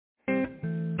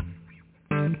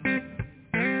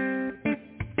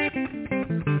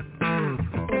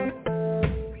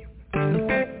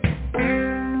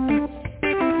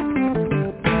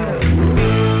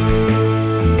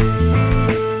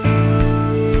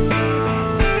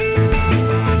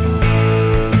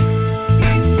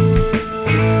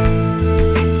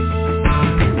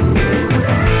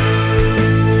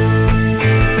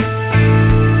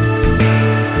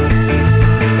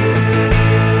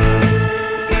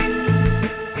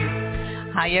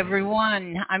Hi,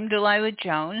 everyone. I'm Delilah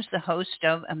Jones, the host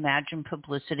of Imagine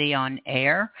Publicity on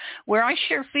Air, where I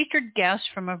share featured guests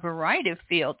from a variety of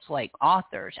fields like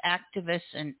authors, activists,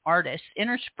 and artists,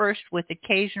 interspersed with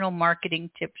occasional marketing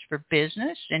tips for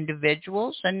business,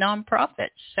 individuals, and nonprofits.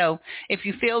 So if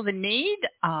you feel the need,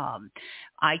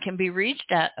 I can be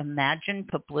reached at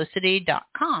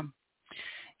ImaginePublicity.com.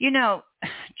 You know,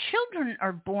 children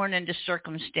are born into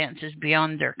circumstances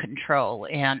beyond their control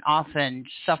and often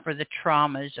suffer the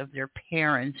traumas of their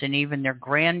parents and even their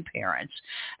grandparents.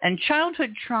 And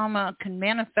childhood trauma can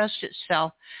manifest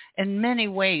itself in many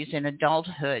ways in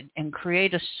adulthood and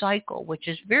create a cycle which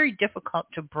is very difficult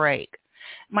to break.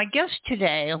 My guest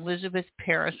today, Elizabeth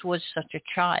Parris, was such a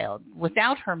child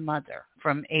without her mother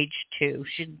from age 2.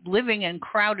 She's living in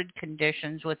crowded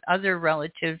conditions with other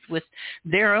relatives with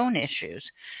their own issues.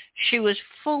 She was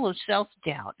full of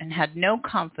self-doubt and had no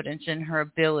confidence in her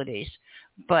abilities,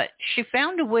 but she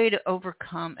found a way to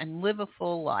overcome and live a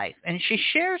full life. And she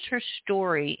shares her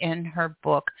story in her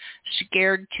book,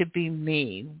 Scared to Be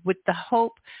Me, with the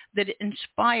hope that it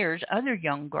inspires other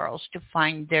young girls to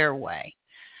find their way.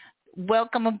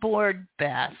 Welcome aboard,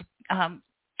 Beth. Can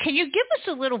you give us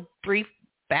a little brief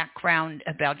background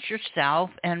about yourself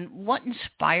and what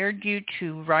inspired you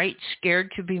to write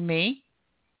Scared to Be Me?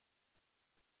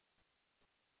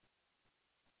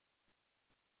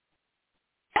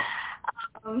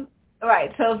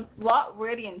 Right. So what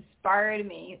really inspired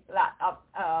me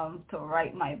to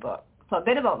write my book? So a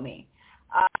bit about me.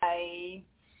 I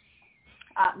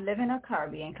live in a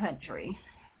Caribbean country.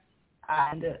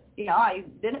 And, I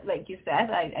didn't, like you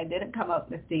said, I didn't come up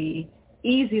with the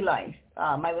easy life.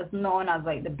 I was known as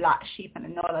like the black sheep, and I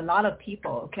know a lot of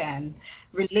people can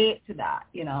relate to that,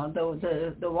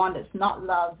 the one that's not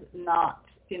loved, not,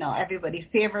 everybody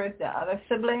favors the other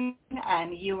sibling,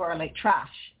 and you are like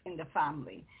trash in the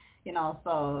family,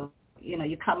 so,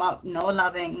 you come up no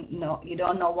loving, you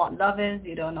don't know what love is,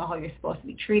 you don't know how you're supposed to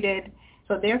be treated.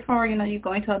 So therefore, you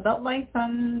go into adult life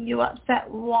and you upset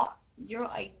what your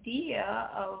idea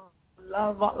of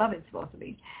love, what love is supposed to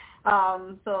be.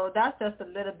 So that's just a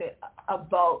little bit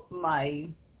about my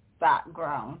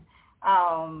background.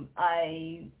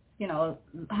 I,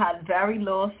 had very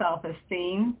low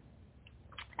self-esteem,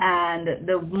 and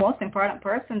the most important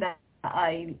person that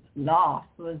I lost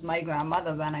was my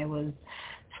grandmother when I was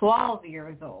 12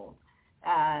 years old,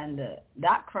 and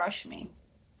that crushed me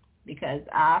because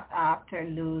after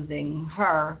losing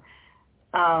her,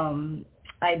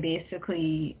 I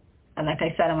basically, like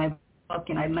I said in my book,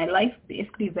 my life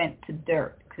basically went to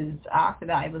dirt because after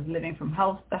that I was living from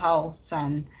house to house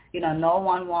and, no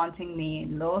one wanting me,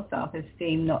 low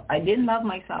self-esteem. No, I didn't love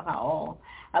myself at all.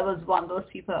 I was one of those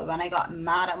people that when I got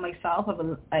mad at myself, I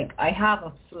was like, I have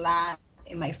a slant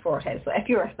in my forehead. So if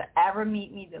you were to ever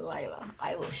meet me, Delilah,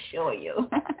 I will show you.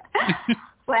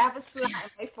 So I have a slant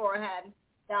in my forehead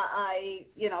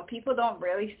that people don't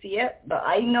really see it, but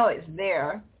I know it's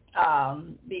there.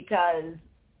 Because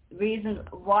reason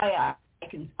why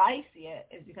I see it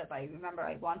is because I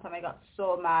remember one time I got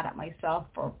so mad at myself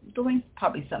for doing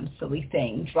probably some silly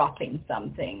thing, dropping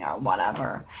something or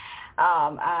whatever,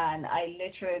 and I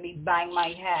literally banged my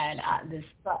head at this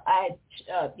edge,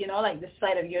 like the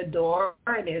side of your door.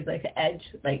 There's like an edge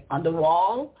like on the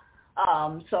wall,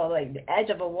 so like the edge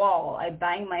of a wall. I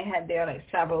banged my head there like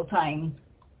several times,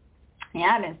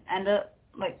 and it ended up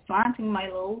like slanting my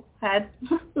little head.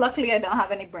 Luckily, I don't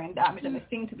have any brain damage, and I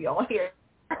seem to be all here.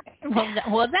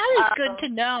 Well, that is good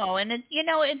to know, and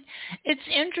it's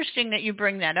interesting that you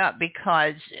bring that up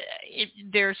because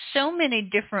there's so many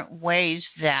different ways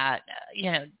that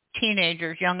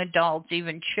teenagers, young adults,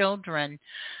 even children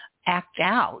act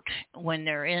out when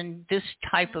they're in this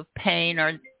type of pain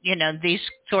or these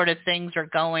sort of things are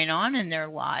going on in their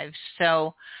lives.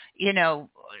 So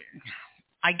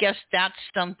I guess that's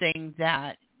something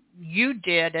that you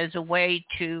did as a way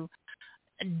to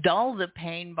dull the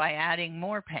pain by adding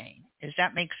more pain. Does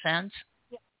that make sense?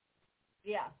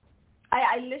 Yeah.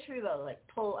 I literally will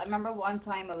pull. I remember one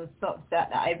time I was so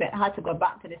upset that I had to go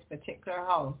back to this particular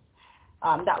house.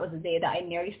 That was the day that I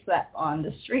nearly slept on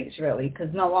the streets, really,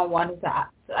 because no one wanted to.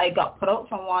 I got put out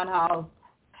from one house,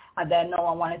 and then no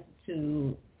one wanted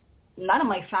to. None of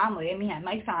my family. I mean,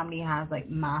 my family has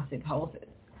massive houses.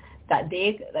 That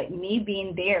they, me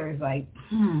being there is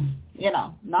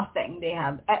nothing. They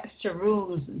have extra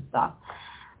rooms and stuff.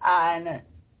 And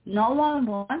no one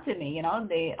wanted me,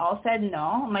 They all said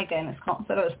no. My guidance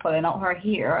counselor was pulling out her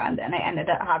hair, and then I ended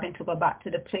up having to go back to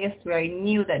the place where I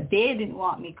knew that they didn't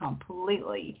want me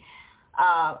completely.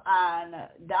 And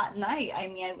that night,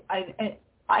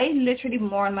 I literally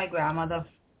mourned my grandmother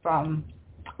from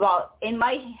well, in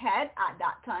my head at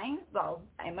that time, well,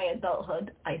 in my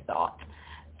adulthood, I thought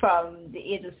from the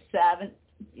age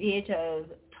of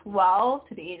 12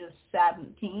 to the age of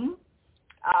 17,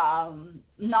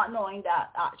 not knowing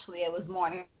that actually I was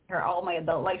mourning her all my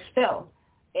adult life still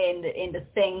in the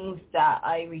things that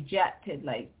I rejected,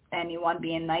 like anyone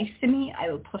being nice to me,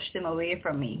 I would push them away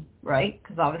from me, right?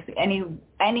 Because obviously any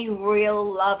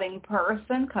real loving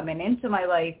person coming into my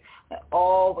life, I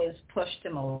always pushed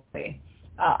them away.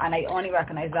 And I only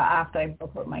recognized that after I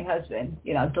broke up with my husband,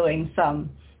 doing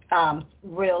some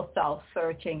real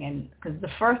self-searching. And because the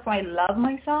first time I loved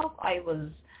myself, I was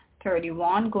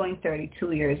 31, going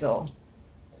 32 years old.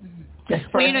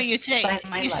 Well, you say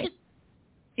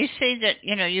that,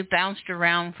 you bounced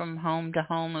around from home to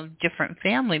home of different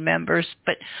family members,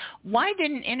 but why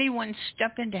didn't anyone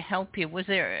step in to help you? Was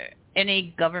there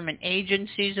any government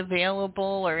agencies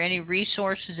available or any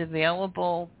resources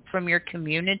available from your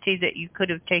community that you could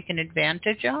have taken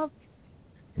advantage of?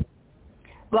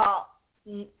 Well,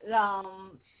 if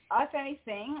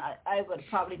anything, I would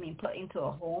probably been put into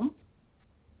a home,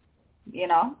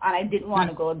 and I didn't want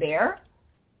to go there.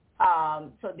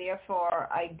 So therefore,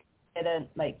 I didn't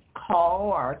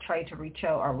call or try to reach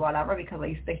out or whatever, because I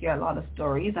used to hear a lot of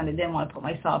stories and I didn't want to put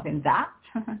myself in that.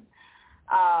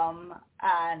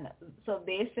 And so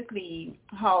basically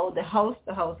how the house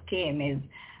came is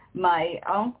my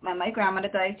grandmother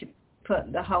died to put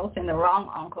the house in the wrong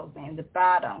uncle's name, the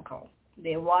bad uncle,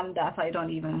 the one that I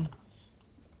don't even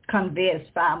convey as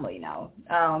family now.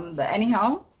 But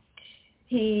anyhow,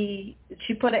 she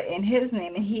put it in his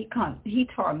name, and he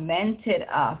tormented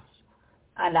us.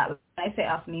 And that, when I say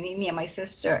us, me and my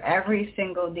sister, every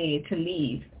single day to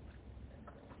leave.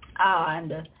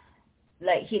 And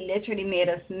he literally made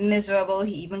us miserable.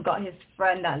 He even got his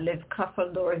friend that lived a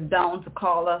couple doors down to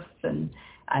call us and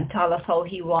tell us how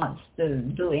he wants to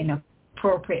do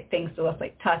inappropriate things to us,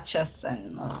 like touch us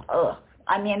and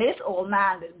I mean, this old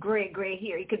man, this gray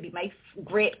hair, he could be my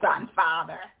great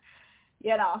grandfather,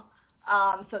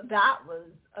 So that was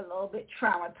a little bit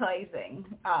traumatizing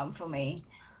for me.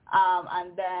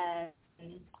 And then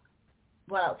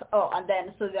what else?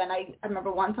 So then I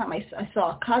remember one time I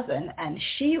saw a cousin, and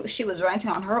she was renting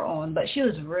on her own, but she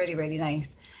was really, really nice.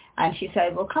 And she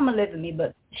said, well, come and live with me,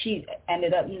 but she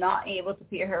ended up not able to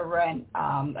pay her rent.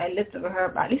 I lived with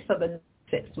her at least for about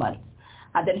 6 months.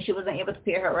 And then she wasn't able to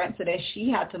pay her rent, so then she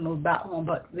had to move back home.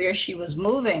 But where she was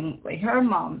moving, her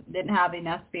mom didn't have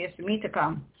enough space for me to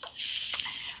come.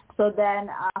 So then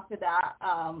after that,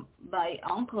 my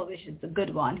uncle, which is a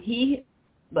good one,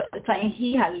 but at the time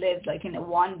he had lived in a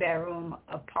 1-bedroom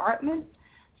apartment,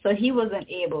 so he wasn't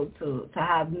able to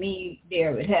have me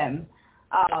there with him.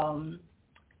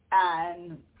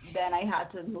 And then I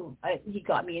had to move. He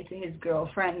got me into his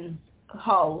girlfriend's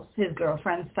house, his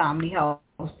girlfriend's family house.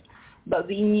 But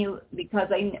we knew, because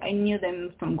I knew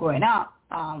them from growing up,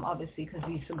 obviously, because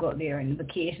we used to go there on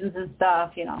vacations and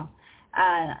stuff,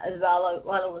 And as well,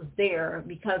 while I was there,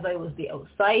 because I was the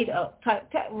outsider,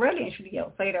 really and truly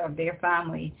outsider of their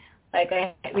family.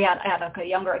 I had a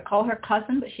younger, I call her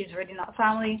cousin, but she's really not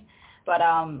family. But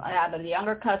I had a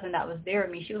younger cousin that was there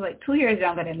with me. She was 2 years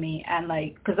younger than me, and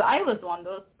because I was one of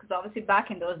those, because obviously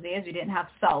back in those days we didn't have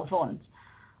cell phones,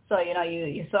 so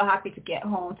you're so happy to get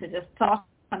home to just talk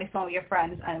on the phone with your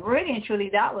friends, and really and truly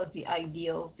that was the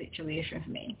ideal situation for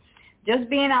me. Just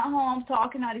being at home,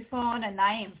 talking on the phone, and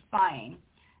I am fine.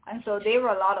 And so there were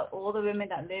a lot of older women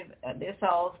that lived at this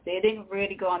house. They didn't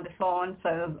really go on the phone.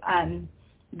 So, and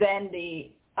then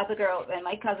the other girl, when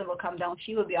my cousin would come down,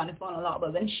 she would be on the phone a lot.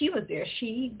 But when she was there,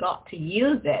 she got to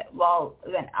use it. Well,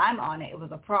 when I'm on it, it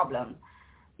was a problem,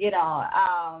 And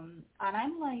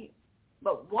I'm like,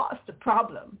 but what's the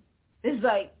problem? It's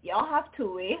y'all have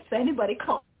 2 ways, so anybody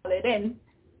call it in,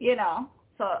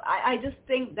 So I just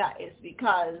think that it's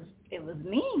because it was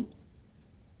me.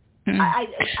 Mm-hmm. I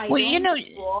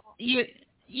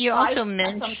you also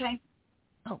mentioned.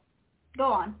 Go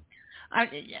on.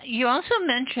 You also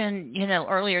mentioned,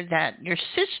 earlier that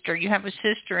you have a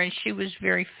sister, and she was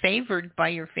very favored by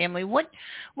your family. What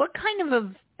kind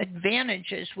of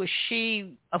advantages was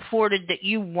she afforded that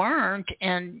you weren't,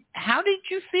 and how did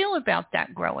you feel about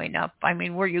that growing up? I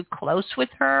mean, were you close with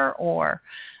her, or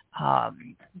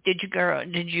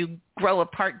did you grow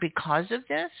apart because of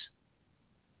this?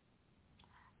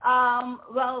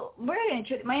 Well,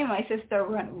 me and my sister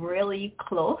weren't really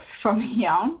close from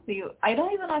young. I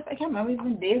can't remember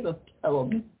even days of,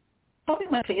 probably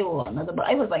my favorite one, but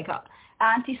I was a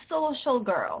antisocial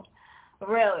girl,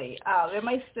 really. Where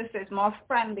my sister is more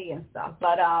friendly and stuff.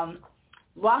 But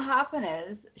what happened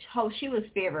is, how she was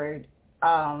favored,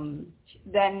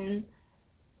 then,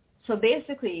 so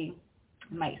basically,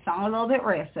 might sound a little bit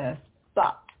racist,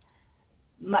 but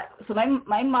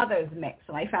my mother is mixed,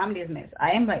 so my family is mixed.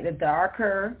 I am like the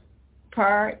darker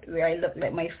part where I look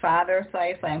like my father's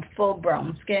side, so I'm full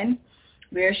brown skin,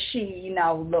 where she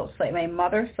now looks like my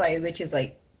mother's side, which is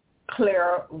like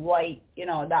clear white,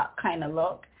 that kind of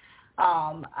look.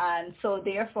 And so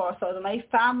therefore, so my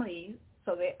family,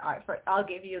 I'll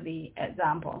give you the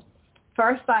example.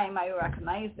 First time I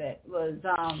recognized it was,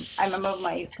 I remember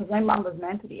because my mom was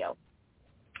mentally ill.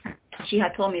 She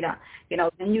had told me that,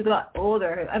 when you got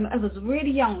older, I was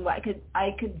really young, but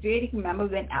I could really remember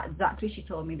when exactly she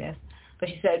told me this. But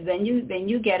she said, when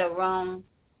you get around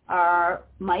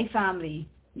my family,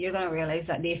 you're going to realize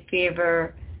that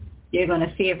you're going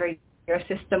to favor your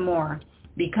sister more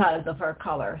because of her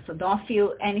color. So don't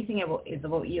feel anything is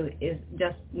about you. Is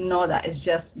just know that it's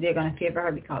just they're going to favor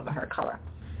her because of her color.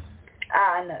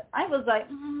 And I was like,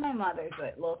 my mother's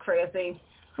a little crazy.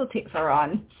 Who takes her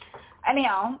on?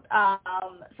 Anyhow,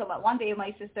 so one day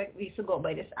my sister, we used to go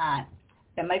by this aunt.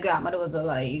 Then my grandmother was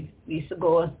alive. We used to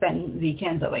go and spend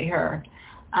weekends by her.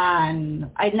 And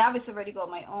I never used to really go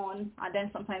on my own. And then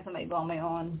sometimes I might go on my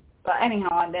own. But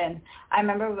anyhow, and then I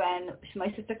remember when my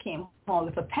sister came home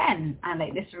with a pen. And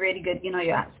like this really good,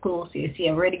 you're at school, so you see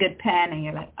a really good pen. And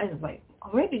you're like, I was like,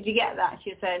 where did you get that?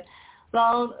 She said,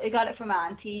 well, I got it from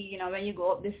Auntie. When you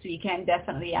go up this weekend,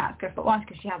 definitely ask her for once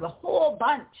because she has a whole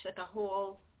bunch, like a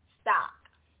whole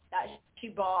stack that she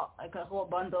bought, like a whole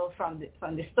bundle from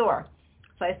the store.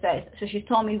 So I said, so she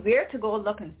told me where to go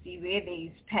look and see where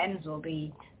these pens will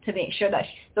be to make sure that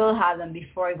she still has them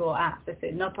before I go ask. I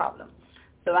said, no problem.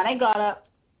 So when I got up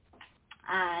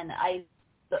and I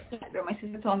looked at where my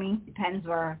sister told me the pens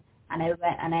were, and I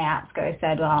went and I asked her, I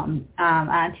said,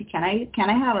 Auntie, can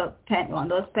I have a pen,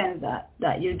 one of those pens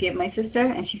that you gave my sister?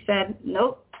 And she said,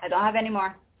 nope, I don't have any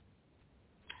more.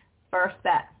 First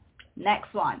step.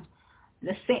 Next one.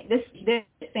 This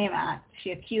same aunt, she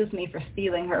accused me for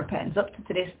stealing her pens. Up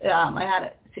to this, I had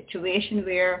a situation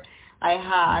where I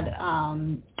had,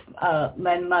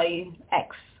 when my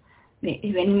ex,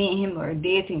 when me and him were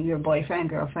dating, we were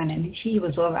boyfriend, girlfriend, and he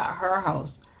was over at her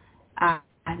house.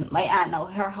 And my aunt, now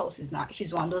her house is not,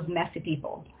 she's one of those messy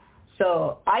people.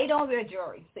 So I don't wear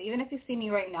jewelry. So even if you see me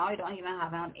right now, I don't even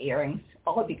have on earrings,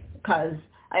 all because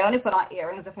I only put on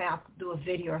earrings if I have to do a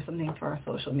video or something for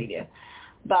social media.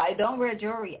 But I don't wear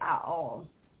jewelry at all.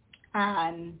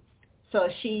 And so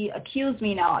she accused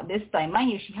me now at this time.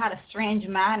 Mind you, she had a strange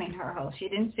man in her house. She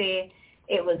didn't say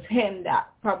it was him that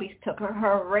probably took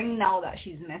her ring now that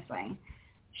she's missing.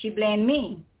 She blamed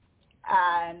me.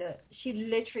 And she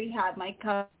literally had my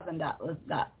cousin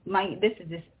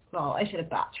well, I should have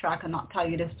backtracked and not tell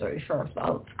you this story first.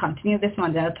 I'll continue this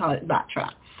one, then I'll tell it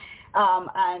backtrack.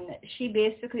 And she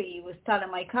basically was telling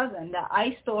my cousin that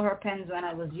I stole her pens when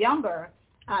I was younger,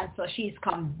 and so she's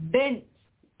convinced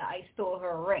that I stole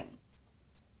her ring.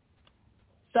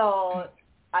 So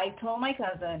I told my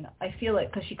cousin, I feel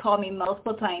it, because she called me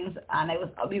multiple times, and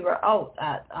we were out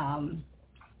at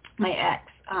my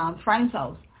ex friend's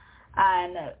house,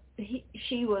 and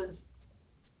she was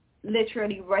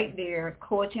literally right there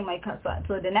coaching my cousin.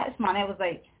 So the next morning, I was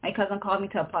like, my cousin called me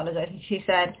to apologize, and she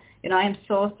said, I am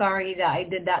so sorry that I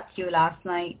did that to you last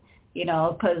night,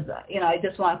 because, I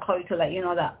just want to call you to let you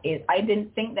know that I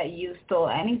didn't think that you stole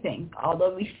anything,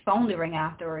 although we found the ring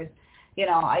afterwards.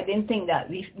 I didn't think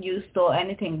that you stole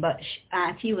anything, but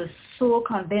Auntie was so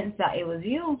convinced that it was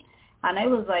you. And I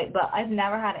was like, but I've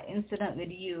never had an incident with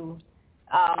you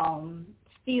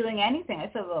stealing anything.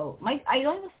 I said, well, I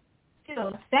don't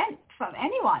steal cent from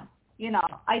anyone.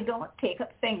 I don't take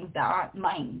up things that aren't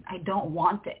mine. I don't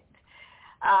want it.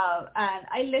 And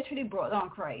I literally broke down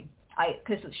and cried.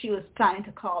 Because she was planning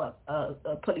to call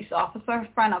a police officer, a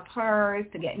friend of hers,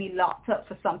 to get me locked up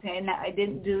for something that I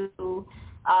didn't do.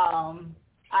 And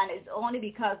it's only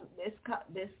because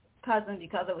this cousin,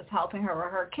 because I was helping her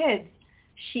with her kids,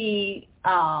 she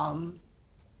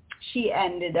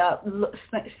ended up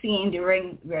seeing the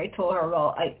ring where I told her,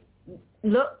 well, I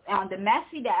look on the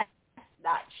messy desk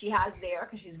that she has there,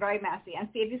 because she's very messy, and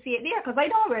see if you see it there, because I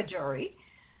don't wear jewelry.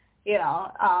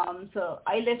 So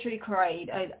I literally cried.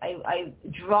 I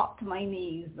dropped my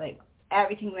knees, like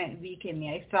everything went weak in me.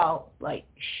 I felt like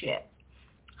shit.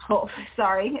 Oh,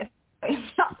 sorry. I'm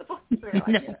not supposed to say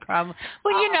like No problem.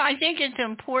 Well, I think it's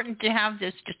important to have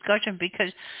this discussion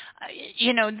because,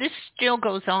 this still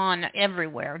goes on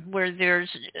everywhere where there's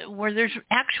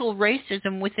actual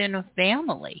racism within a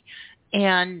family.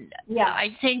 And yeah,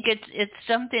 I think it's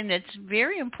something that's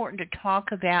very important to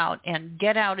talk about and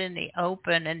get out in the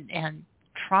open and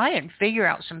try and figure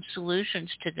out some solutions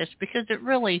to this, because it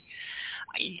really,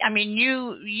 I mean,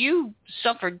 you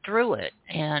suffered through it,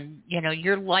 and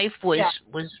your life was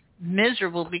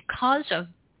miserable because of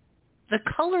the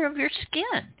color of your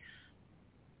skin.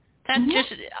 That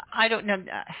just, I don't know.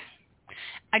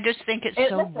 I just think it's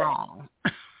so wrong.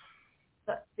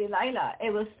 Delilah,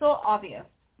 it was so obvious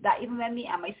that even when me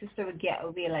and my sister would get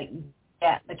in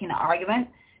an argument,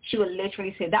 she would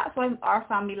literally say, "That's why our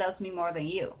family loves me more than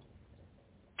you."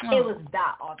 Oh. It was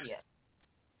that obvious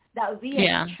that we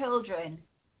as children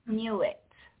knew it.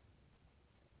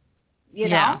 You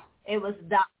know, it was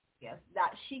that obvious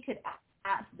that she could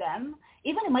ask them,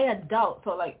 even in my adult.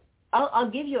 So like, I'll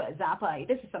give you an example.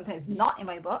 This is sometimes not in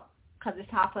my book because this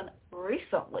happened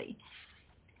recently.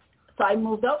 So I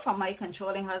moved out from my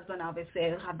controlling husband. Obviously,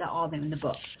 I have that all in the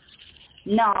book.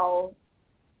 Now,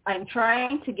 I'm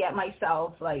trying to get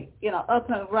myself, up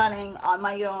and running on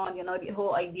my own, the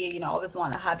whole idea, always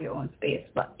want to have your own space.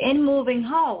 But in moving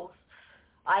house,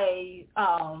 I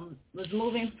was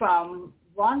moving from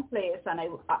one place, and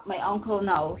my uncle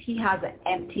now, he has an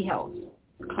empty house,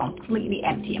 completely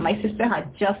empty. And my sister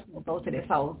had just moved out to this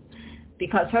house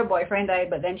because her boyfriend died,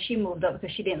 but then she moved up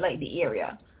because she didn't like the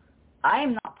area. I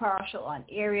am not partial on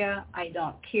area. I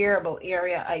don't care about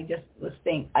area. I just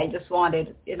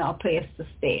wanted, a place to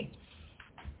stay.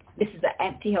 This is an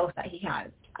empty house that he has.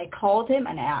 I called him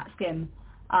and I asked him,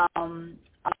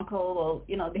 Uncle,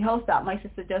 well, the house that my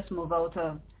sister just moved out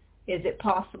of, is it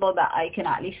possible that I can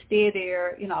at least stay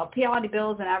there? I'll pay all the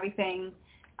bills and everything,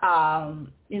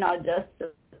 just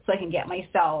so I can get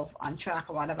myself on track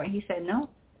or whatever. And he said, no.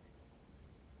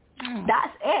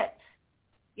 That's it.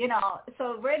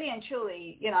 So really and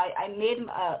truly, I made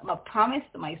a promise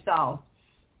to myself.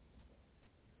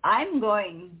 I'm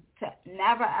going to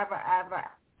never, ever, ever,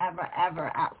 ever,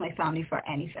 ever ask my family for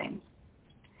anything.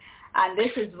 And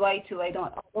this is why, too, I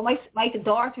don't. Well, my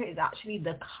daughter is actually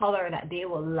the color that they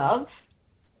will love.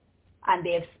 And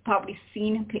they've probably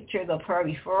seen pictures of her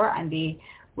before, and they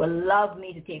will love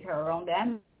me to take her around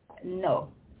them. No.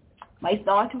 My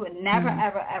daughter would never,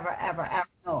 ever, ever, ever, ever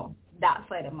know that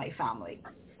side of my family.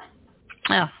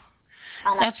 Oh,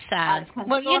 that's sad.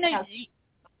 Well,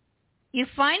 you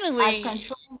finally,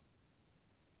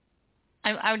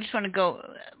 I just want to go,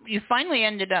 you finally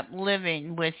ended up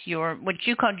living with what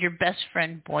you called your best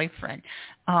friend boyfriend.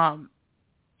 Can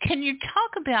you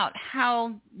talk about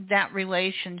how that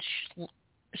relationship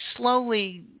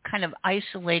slowly kind of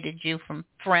isolated you from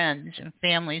friends and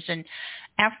families? And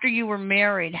after you were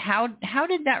married, how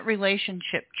did that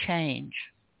relationship change?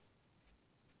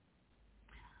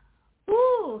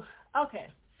 Ooh, okay.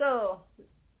 So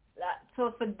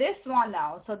for this one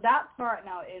now, so that part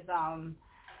now is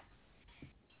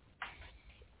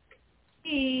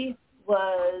he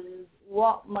was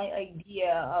what my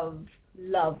idea of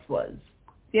love was.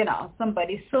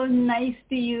 Somebody so nice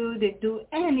to you, they do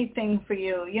anything for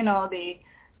you.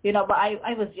 But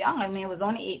I was young. I mean, I was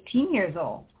only 18 years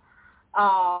old.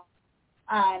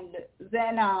 And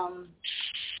then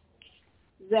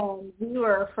we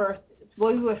were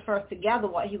first together.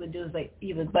 What he would do is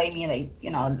he would buy me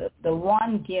the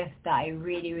one gift that I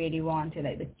really, really wanted,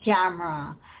 like the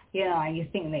camera, and you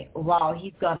think wow,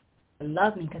 he's got to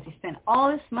love me because he spent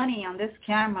all this money on this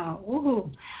camera.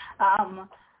 Woohoo.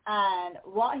 And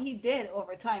what he did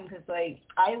over time, because I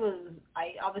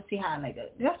obviously had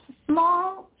just a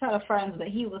small set of friends, but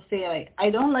he would say I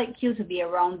don't like you to be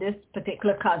around this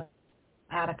particular cousin.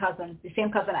 I had a cousin, the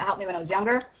same cousin that helped me when I was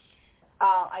younger.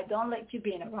 I don't like you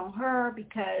being around her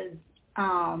because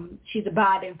she's a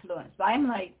bad influence. But I'm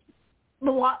like,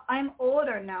 but I'm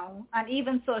older now, and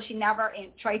even so, she never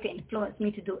tried to influence me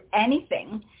to do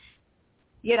anything.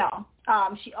 She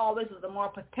always was a more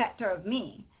protector of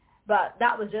me. But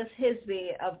that was just his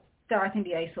way of starting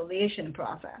the isolation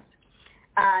process.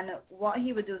 And what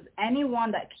he would do is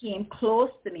anyone that came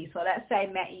close to me, so let's say I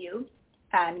met you,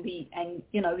 and we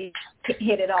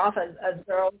hit it off as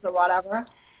girls or whatever,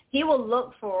 he will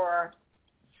look for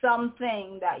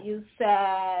something that you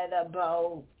said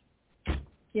about,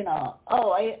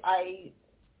 I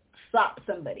slapped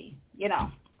somebody,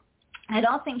 I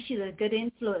don't think she's a good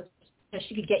influence because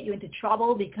she could get you into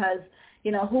trouble because,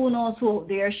 who knows who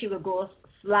there she would go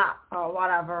slap or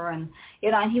whatever. And,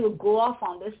 and he would go off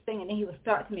on this thing and then he would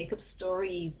start to make up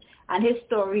stories. And his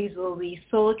stories will be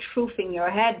so truth in your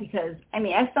head because,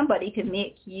 if somebody can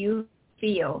make you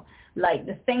feel like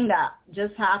the thing that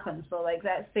just happened. So,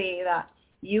 let's say that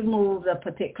you move a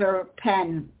particular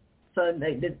pen. So,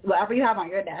 whatever you have on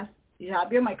your desk, you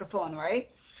have your microphone, right?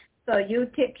 So, you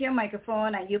take your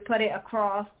microphone and you put it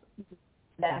across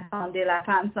on the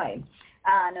left-hand side.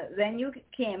 And when you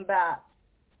came back,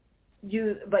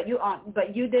 you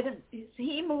didn't.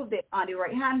 He moved it on the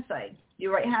right hand side. The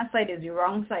right hand side is the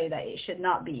wrong side that it should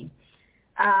not be,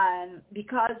 and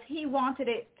because he wanted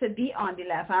it to be on the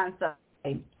left hand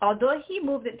side, although he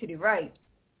moved it to the right,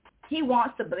 he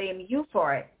wants to blame you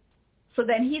for it. So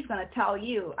then he's going to tell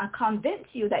you and convince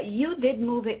you that you did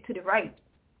move it to the right,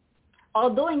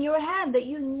 although in your head that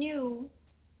you knew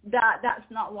that that's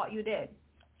not what you did.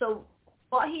 So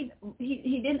what he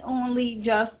didn't only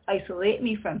just isolate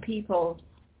me from people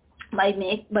by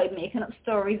making up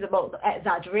stories about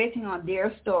exaggerating on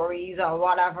their stories or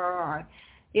whatever, or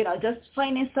just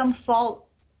finding some fault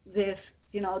with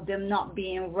them not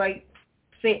being right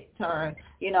fit, or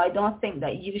I don't think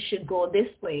that you should go this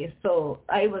way. So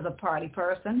I was a party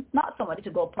person, not somebody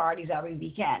to go parties every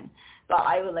weekend, but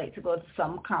I would like to go to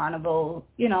some carnival,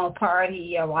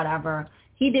 party or whatever.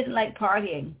 He didn't like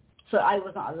partying, so I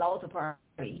was not allowed to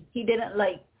party. He didn't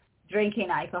like drinking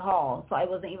alcohol, so I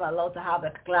wasn't even allowed to have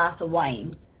a glass of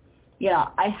wine.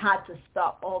 I had to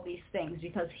stop all these things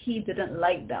because he didn't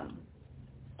like them.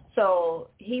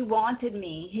 So he wanted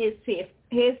me, his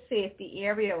safety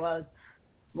area was,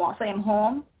 once I am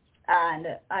home and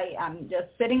I am just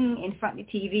sitting in front of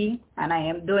the TV and I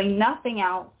am doing nothing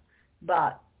else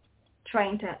but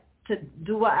trying to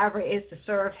do whatever it is to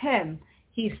serve him,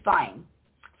 he's fine.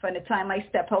 From the time I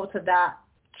step out of that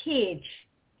cage,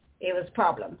 it was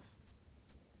problems.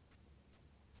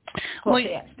 Hope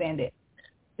they extend it.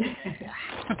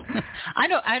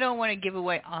 I don't want to give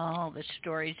away all the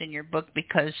stories in your book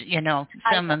because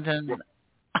some of them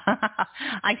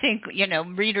I think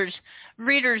readers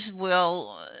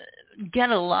will get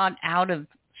a lot out of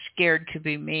Scared to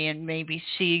Be Me and maybe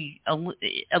see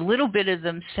a little bit of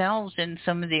themselves in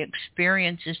some of the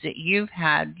experiences that you've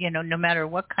had, no matter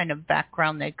what kind of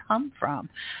background they come from.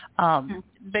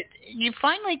 But you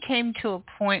finally came to a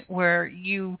point where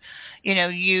you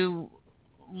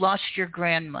lost your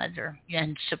grandmother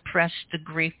and suppressed the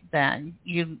grief then.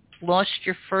 You lost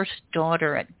your first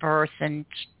daughter at birth,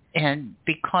 and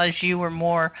because you were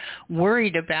more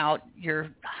worried about your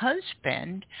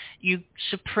husband, you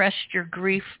suppressed your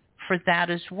grief for that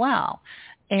as well.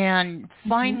 And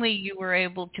finally, you were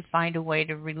able to find a way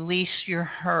to release your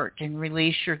hurt and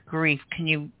release your grief. Can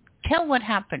you tell what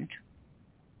happened?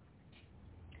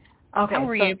 Okay. How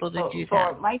were you able to do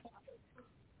that?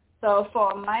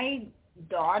 For my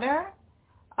daughter,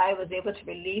 I was able to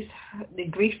release the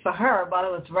grief for her while I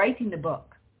was writing the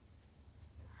book.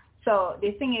 So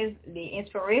the thing is, the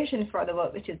inspiration for the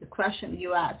book, which is the question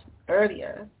you asked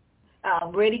earlier,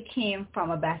 really came from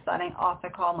a best-selling author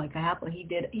called Michael Heppel.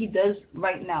 He does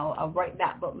right now a Write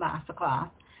That Book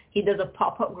Masterclass. He does a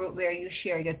pop-up group where you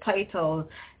share your title,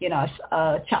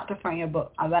 a chapter from your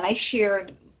book. And when I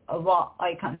shared what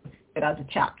I consider as a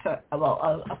chapter,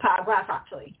 well, a paragraph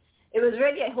actually, it was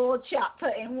really a whole chapter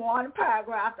in one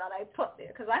paragraph that I put there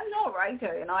because I'm no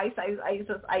writer, I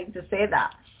just say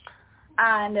that.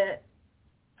 And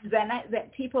when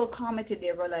people commented,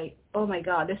 they were like, "Oh my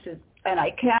God, this is," and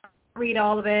I can't read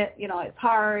all of it. It's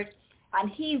hard. And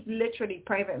he literally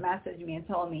private messaged me and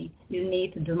told me, "You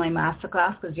need to do my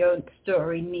masterclass because your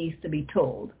story needs to be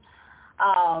told."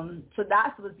 So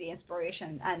that was the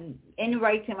inspiration. And in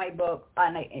writing my book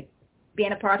and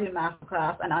being a part of the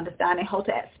masterclass and understanding how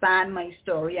to expand my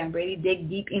story and really dig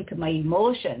deep into my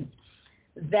emotions,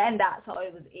 then that's how I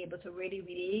was able to really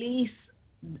release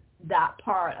that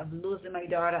part of losing my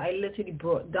daughter. I literally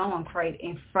broke down and cried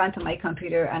in front of my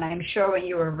computer, and I'm sure when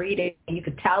you were reading, you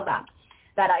could tell that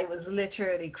I was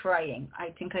literally crying.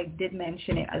 I think I did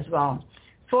mention it as well.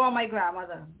 For my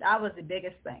grandmother, that was the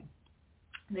biggest thing.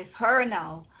 With her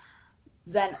now,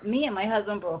 then me and my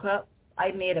husband broke up.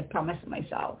 I made a promise to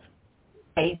myself.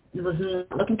 I was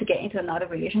not looking to get into another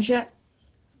relationship.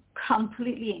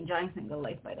 Completely enjoying single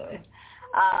life, by the way.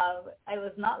 I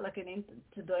was not looking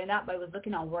into doing that, but I was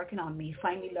looking on working on me,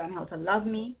 finally learning how to love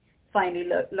me, finally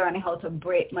learning how to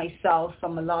break myself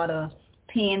from a lot of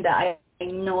pain that I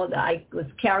know that I was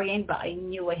carrying, but I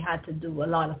knew I had to do a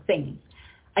lot of things.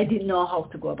 I didn't know how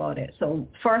to go about it. So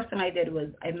first thing I did was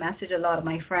I messaged a lot of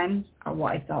my friends, or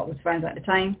what I thought was friends at the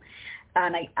time,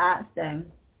 and I asked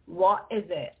them, what is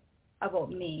it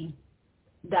about me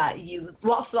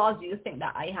what flaws do you think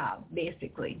that I have,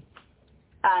 basically?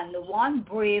 And the one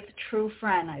brave, true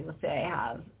friend I would say I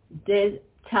have did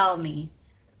tell me,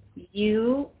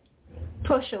 you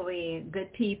push away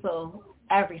good people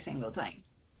every single time.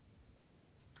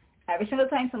 Every single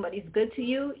time somebody's good to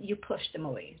you, you push them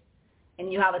away.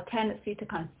 And you have a tendency to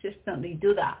consistently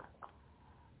do that.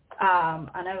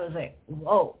 And I was like,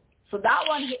 whoa. So that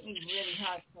one hit me really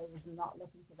hard because I was not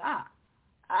looking for that.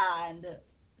 And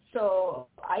So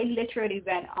I literally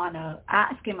went on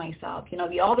asking myself,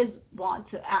 we always want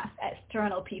to ask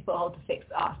external people how to fix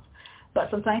us. But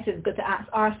sometimes it's good to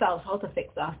ask ourselves how to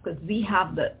fix us because we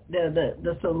have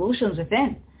the solutions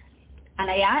within. And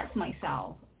I asked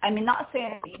myself, not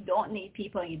saying that you don't need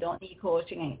people and you don't need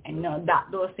coaching and that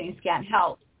those things can't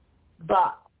help.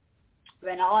 But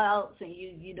when all else and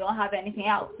you don't have anything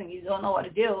else and you don't know what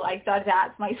to do, I started to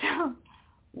ask myself,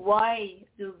 why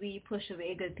do we push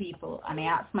away good people? And I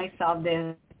asked myself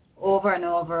this over and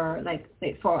over, like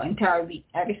for an entire week,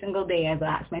 every single day I would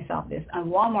ask myself this. And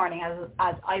one morning as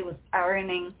I was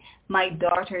ironing my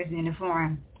daughter's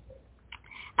uniform,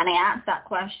 and I asked that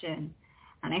question,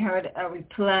 and I heard a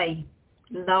reply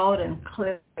loud and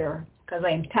clear, because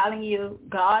I'm telling you,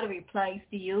 God replies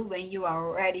to you when you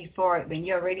are ready for it, when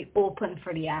you're really open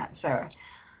for the answer.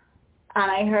 And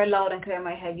I heard loud and clear in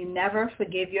my head, you never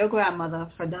forgive your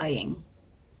grandmother for dying.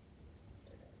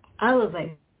 I was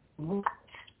like, what?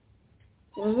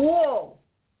 Whoa.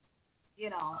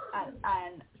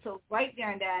 And so right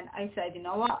there and then I said, you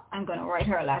know what? I'm going to write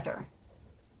her a letter.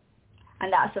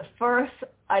 And that's the first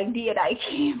idea that I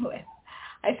came with.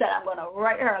 I said, I'm going to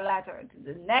write her a letter.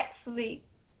 The next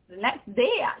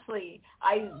day, actually,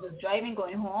 I was driving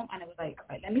going home, and I was like, all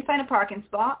right, let me find a parking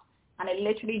spot. And I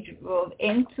literally drove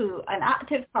into an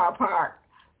active car park,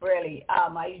 really.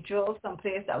 I drove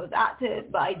someplace that was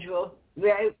active, but I drove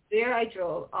where I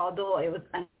drove, although it was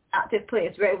an active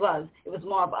place where it was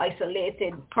more of an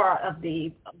isolated part of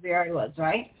where I was,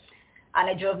 right? And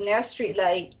I drove near a street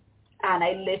light, and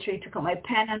I literally took out my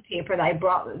pen and paper that I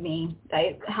brought with me, that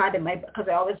I had because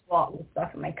I always walk with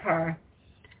stuff in my car.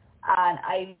 And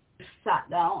I sat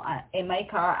down in my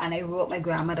car and I wrote my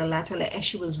grandmother a letter, like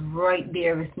she was right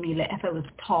there with me, like if I was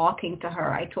talking to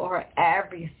her. I told her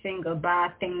every single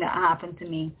bad thing that happened to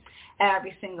me,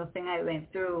 every single thing I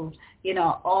went through,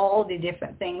 all the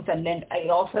different things. And then I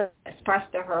also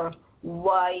expressed to her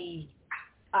why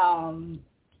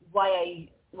I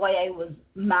was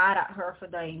mad at her for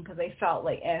dying, because I felt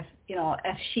like if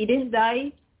she didn't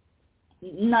die,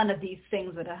 none of these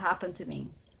things would have happened to me.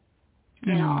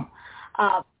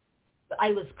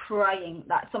 I was crying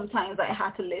that sometimes I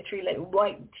had to literally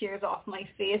wipe tears off my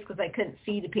face because I couldn't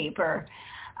see the paper.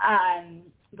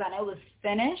 And when I was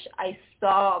finished, I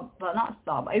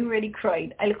really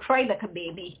cried. I cried like a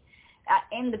baby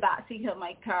in the backseat of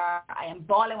my car. I am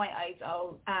bawling my eyes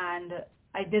out, and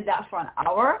I did that for an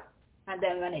hour. And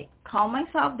then when I calmed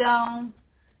myself down,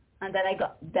 and then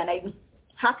I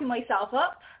happy myself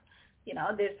up,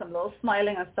 there's some little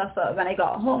smiling and stuff when I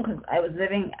got home, because I was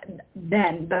living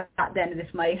back then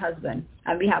with my husband,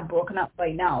 and we have broken up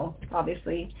by now,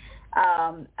 obviously.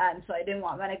 And so I didn't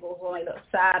want, when I go home, I look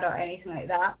sad or anything like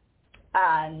that.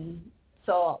 And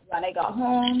so when I got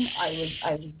home, I was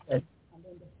good. And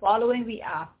then the following week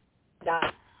after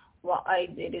that, what I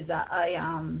did is that I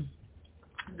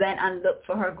went and looked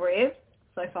for her grave.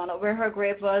 So I found out where her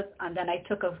grave was, and then I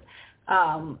took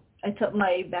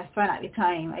my best friend at the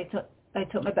time. I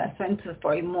took my best friend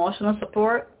for emotional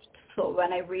support. So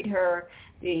when I read her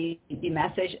the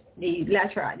message, the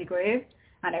letter at the grave,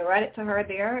 and I read it to her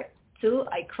there too,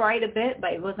 I cried a bit,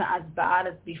 but it wasn't as bad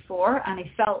as before, and I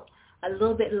felt a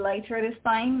little bit lighter this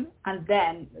time. And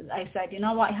then I said, you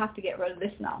know what, I have to get rid of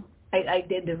this now. I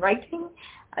did the writing,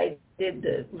 I did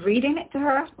the reading it to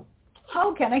her.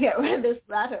 How can I get rid of this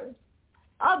letter?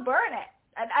 I'll burn it.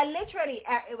 And I literally,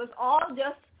 it was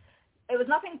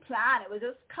nothing planned. It was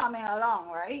just coming along,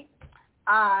 right?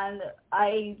 And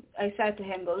I said to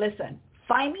him, listen,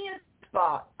 find me a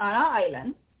spot on an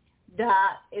island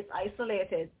that is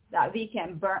isolated, that we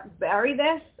can bury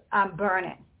this and burn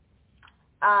it.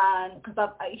 And because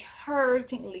I heard, I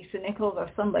think Lisa Nichols or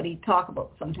somebody talk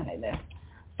about something like this.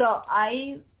 So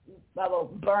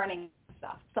about burning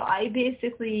stuff. So I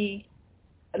basically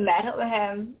met up with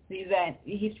him.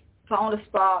 He found a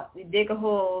spot, we dig a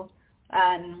hole,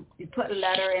 and we put a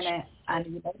letter in it, and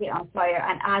we let it on fire.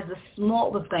 And as the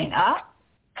smoke was going up,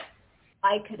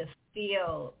 I could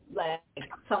feel like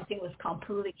something was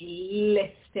completely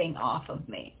lifting off of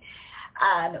me.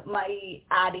 And my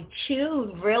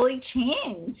attitude really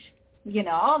changed,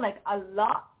 like a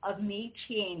lot of me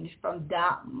changed from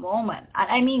that moment. And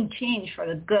I mean change for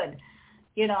the good.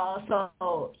 So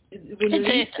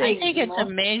I think it's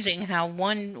amazing how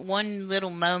one little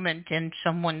moment in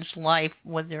someone's life,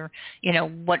 whether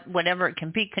whatever it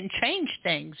can be, can change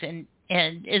things. And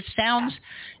it sounds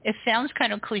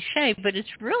kind of cliche, but it's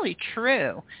really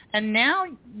true. And now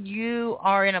you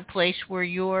are in a place where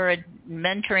you're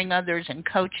mentoring others and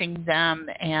coaching them.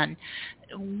 And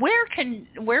where can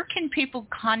people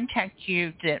contact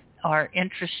you that are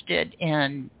interested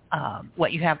in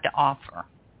what you have to offer?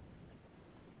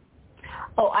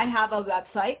 Oh, I have a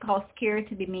website called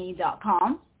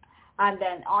scaredtobeme.com. And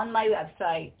then on my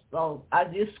website, well, as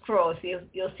you scroll, so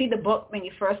you'll see the book when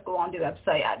you first go on the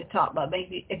website at the top. But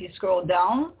if you scroll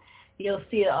down, you'll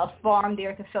see a form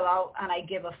there to fill out, and I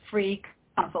give a free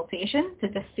consultation to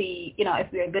just see,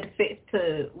 if we're a good fit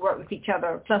to work with each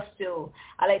other. Plus,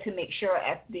 I like to make sure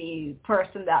if the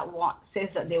person that says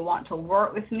that they want to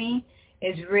work with me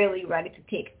is really ready to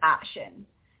take action.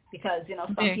 Because,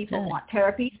 some people want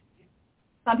therapy.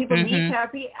 Some people need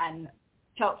therapy and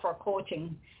help for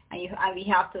coaching. And we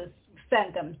have to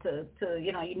send them to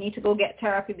you need to go get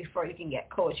therapy before you can get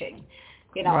coaching.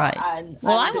 Right.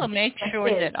 I will make sure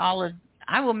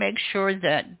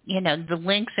that the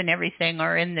links and everything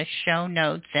are in the show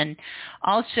notes. And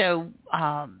also,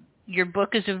 your book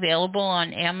is available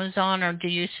on Amazon, or do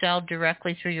you sell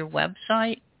directly through your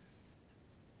website?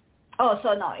 Oh,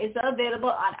 so no, it's available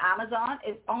on Amazon.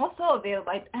 It's also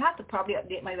available. I have to probably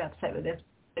update my website with this.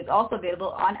 It's also available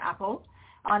on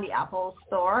the Apple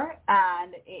store,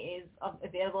 and it is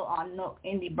available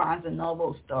in the Barnes &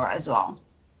 Noble store as well.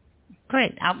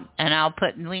 Great. I'll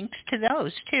put links to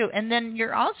those too. And then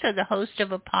you're also the host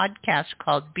of a podcast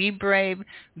called Be Brave,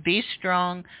 Be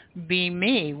Strong, Be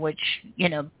Me, which,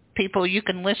 people, you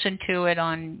can listen to it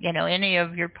on, any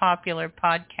of your popular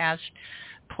podcast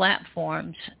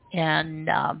platforms. And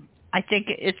I think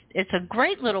it's a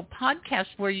great little podcast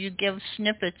where you give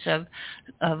snippets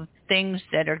of things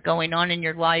that are going on in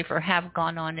your life or have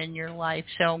gone on in your life.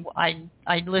 So I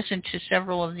listened to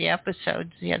several of the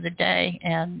episodes the other day,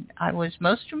 and I was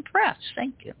most impressed.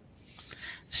 Thank you.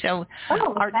 So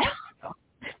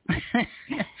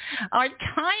our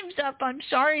time's up, I'm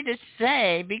sorry to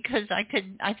say, because I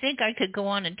think I could go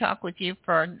on and talk with you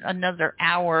for another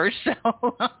hour.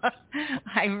 So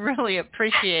I really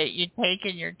appreciate you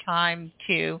taking your time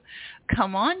to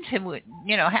come on to,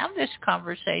 have this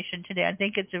conversation today. I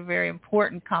think it's a very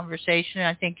important conversation.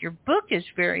 I think your book is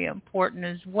very important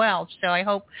as well. So I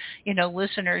hope,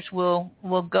 listeners will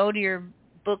go to your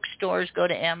bookstores, go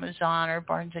to Amazon or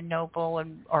Barnes & Noble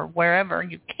or wherever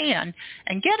you can,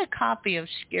 and get a copy of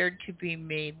Scared to Be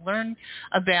Me. Learn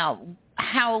about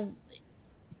how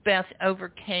Beth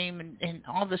overcame and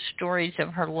all the stories of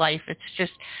her life. It's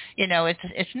just,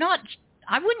 it's not,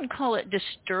 I wouldn't call it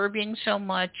disturbing so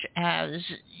much as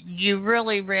you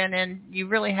really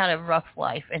had a rough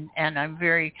life, and I'm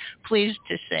very pleased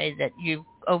to say that you've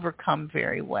overcome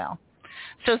very well.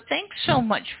 So thanks so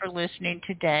much for listening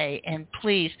today, and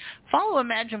please follow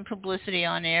Imagine Publicity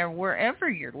on Air wherever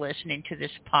you're listening to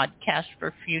this podcast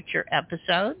for future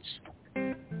episodes.